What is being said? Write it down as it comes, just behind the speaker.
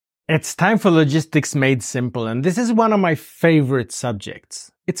It's time for logistics made simple, and this is one of my favorite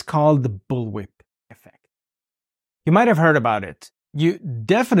subjects. It's called the Bullwhip Effect. You might have heard about it. You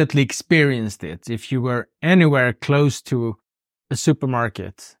definitely experienced it if you were anywhere close to a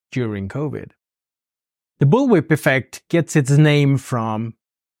supermarket during COVID. The Bullwhip Effect gets its name from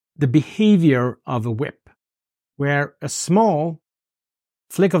the behavior of a whip, where a small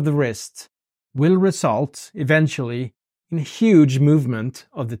flick of the wrist will result eventually in a huge movement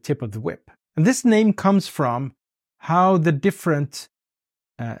of the tip of the whip. And this name comes from how the different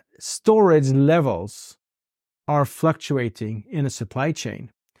storage levels are fluctuating in a supply chain.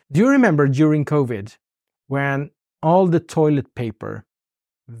 Do you remember during COVID when all the toilet paper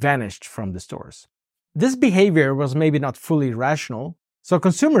vanished from the stores? This behavior was maybe not fully rational, so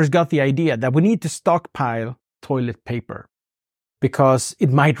consumers got the idea that we need to stockpile toilet paper because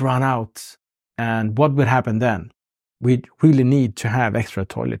it might run out. And what would happen then? We really need to have extra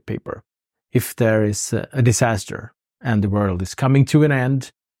toilet paper. If there is a disaster and the world is coming to an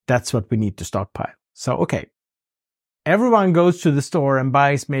end, that's what we need to stockpile. So, okay, everyone goes to the store and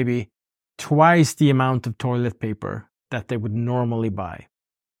buys maybe twice the amount of toilet paper that they would normally buy.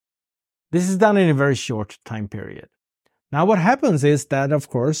 This is done in a very short time period. Now, what happens is that, of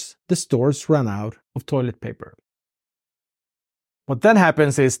course, the stores run out of toilet paper. What then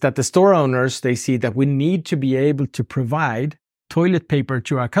happens is that the store owners, they see that we need to be able to provide toilet paper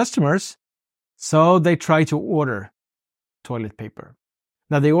to our customers, so they try to order toilet paper.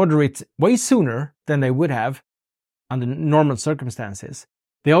 Now, they order it way sooner than they would have under normal circumstances.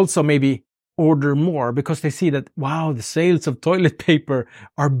 They also maybe order more because they see that, wow, the sales of toilet paper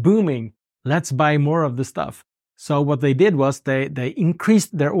are booming. Let's buy more of the stuff. So what they did was they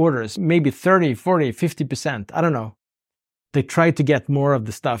increased their orders, maybe 30, 40, 50%. I don't know. They tried to get more of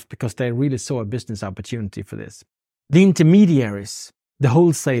the stuff because they really saw a business opportunity for this. The intermediaries, the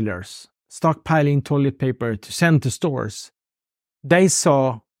wholesalers, stockpiling toilet paper to send to stores, they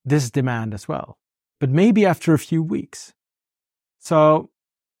saw this demand as well, but maybe after a few weeks. So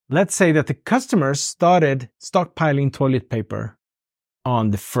let's say that the customers started stockpiling toilet paper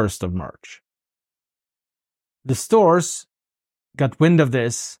on the 1st of March. The stores got wind of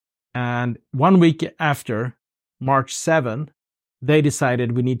this, and 1 week after, March 7, they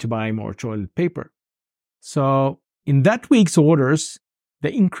decided we need to buy more toilet paper. So in that week's orders,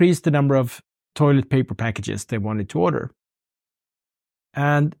 they increased the number of toilet paper packages they wanted to order.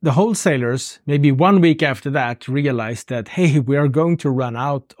 And the wholesalers, maybe 1 week after that, realized that, hey, we are going to run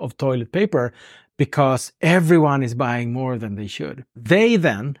out of toilet paper because everyone is buying more than they should. They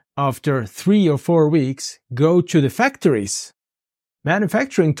then, after 3 or 4 weeks, go to the factories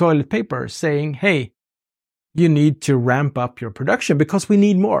manufacturing toilet paper saying, hey, you need to ramp up your production because we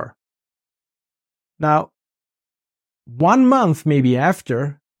need more. Now, 1 month maybe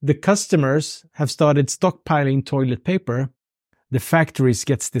after the customers have started stockpiling toilet paper, the factories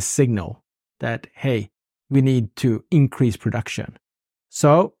gets this signal that, hey, we need to increase production.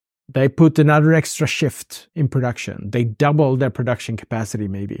 So they put another extra shift in production. They double their production capacity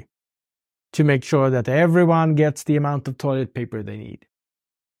maybe to make sure that everyone gets the amount of toilet paper they need.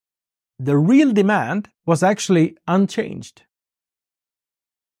 The real demand was actually unchanged.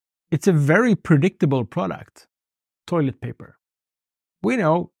 It's a very predictable product, toilet paper. We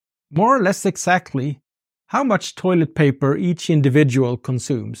know more or less exactly how much toilet paper each individual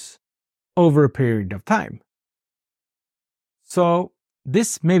consumes over a period of time. So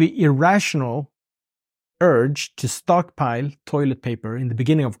this maybe irrational urge to stockpile toilet paper in the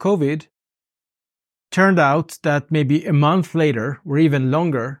beginning of COVID turned out that maybe a month later or even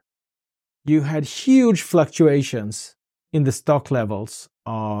longer, you had huge fluctuations in the stock levels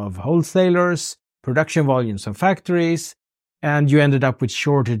of wholesalers, production volumes of factories, and you ended up with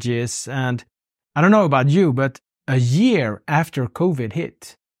shortages. And I don't know about you, but a year after COVID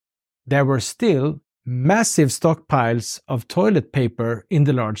hit, there were still massive stockpiles of toilet paper in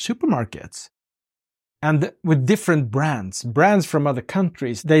the large supermarkets. And with different brands from other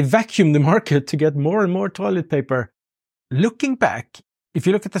countries, they vacuumed the market to get more and more toilet paper. Looking back, if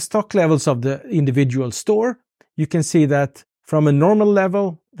you look at the stock levels of the individual store, you can see that from a normal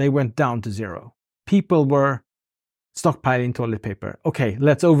level, they went down to zero. People were stockpiling toilet paper. Okay,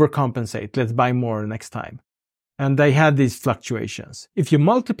 let's overcompensate. Let's buy more next time. And they had these fluctuations. If you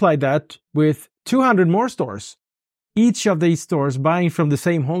multiply that with 200 more stores, each of these stores buying from the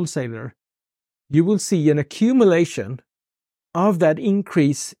same wholesaler, you will see an accumulation of that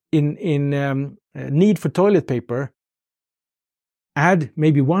increase in need for toilet paper. Add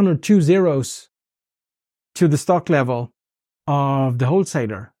maybe 1 or 2 zeros to the stock level of the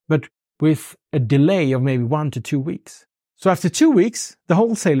wholesaler, but with a delay of maybe 1 to 2 weeks. So after 2 weeks, the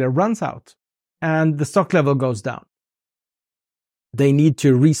wholesaler runs out and the stock level goes down. They need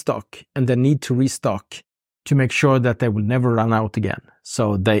to restock, and they need to restock to make sure that they will never run out again.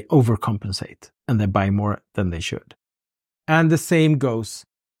 So they overcompensate and they buy more than they should. And the same goes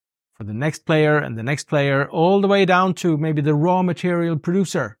for the next player and the next player, all the way down to maybe the raw material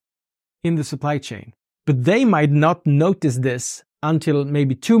producer in the supply chain. But they might not notice this until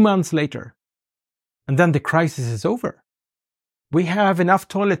maybe 2 months later. And then the crisis is over. We have enough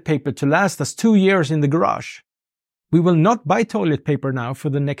toilet paper to last us 2 years in the garage. We will not buy toilet paper now for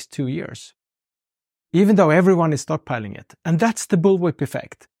the next 2 years, even though everyone is stockpiling it. And that's the bullwhip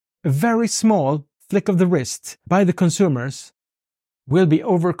effect. A very small flick of the wrist by the consumers will be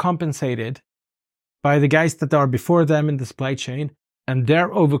overcompensated by the guys that are before them in the supply chain, and their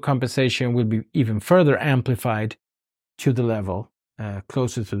overcompensation will be even further amplified to the level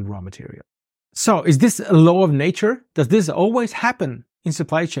closer to the raw material. So is this a law of nature? Does this always happen in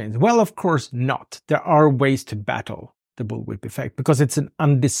supply chains? Well, of course not. There are ways to battle the bullwhip effect because it's an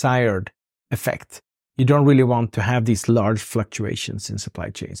undesired effect. You don't really want to have these large fluctuations in supply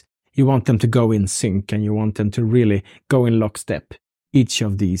chains. You want them to go in sync, and you want them to really go in lockstep, each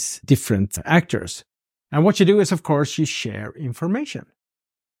of these different actors. And what you do is, of course, you share information.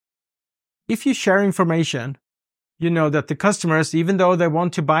 If you share information, you know that the customers, even though they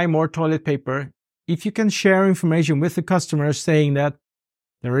want to buy more toilet paper, if you can share information with the customers saying that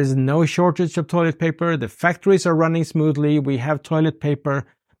there is no shortage of toilet paper, the factories are running smoothly, we have toilet paper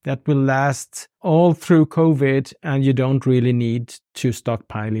that will last all through COVID, and you don't really need to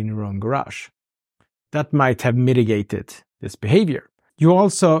stockpile in your own garage. That might have mitigated this behavior. You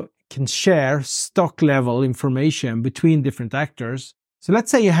also can share stock level information between different actors. So let's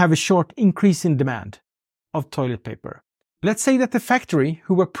say you have a short increase in demand of toilet paper. Let's say that the factory,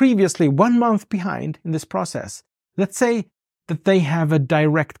 who were previously 1 month behind in this process, let's say that they have a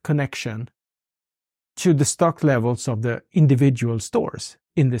direct connection to the stock levels of the individual stores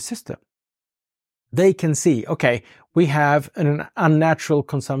in the system. They can see, okay, we have an unnatural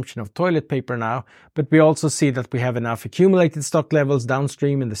consumption of toilet paper now, but we also see that we have enough accumulated stock levels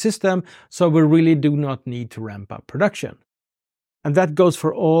downstream in the system, so we really do not need to ramp up production. And that goes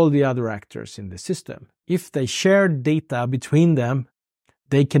for all the other actors in the system. If they share data between them,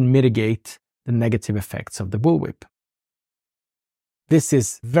 they can mitigate the negative effects of the bullwhip. This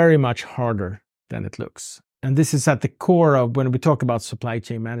is very much harder than it looks. And this is at the core of when we talk about supply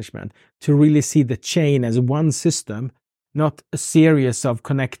chain management, to really see the chain as one system, not a series of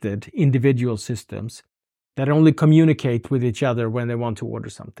connected individual systems that only communicate with each other when they want to order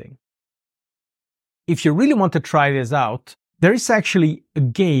something. If you really want to try this out, there is actually a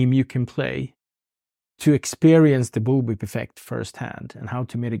game you can play to experience the bullwhip effect firsthand and how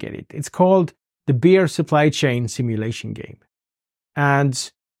to mitigate it. It's called the Beer Supply Chain Simulation Game.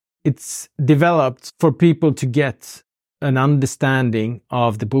 And it's developed for people to get an understanding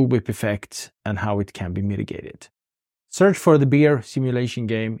of the bullwhip effect and how it can be mitigated. Search for the Beer Simulation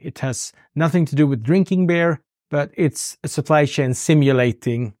Game. It has nothing to do with drinking beer, but it's a supply chain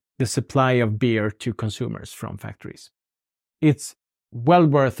simulating the supply of beer to consumers from factories. It's well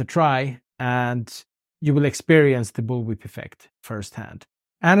worth a try, and you will experience the bullwhip effect firsthand.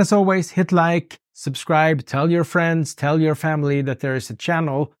 And as always, hit like, subscribe, tell your friends, tell your family that there is a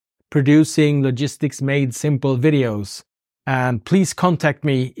channel producing logistics made simple videos. And please contact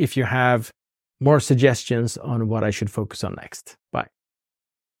me if you have more suggestions on what I should focus on next.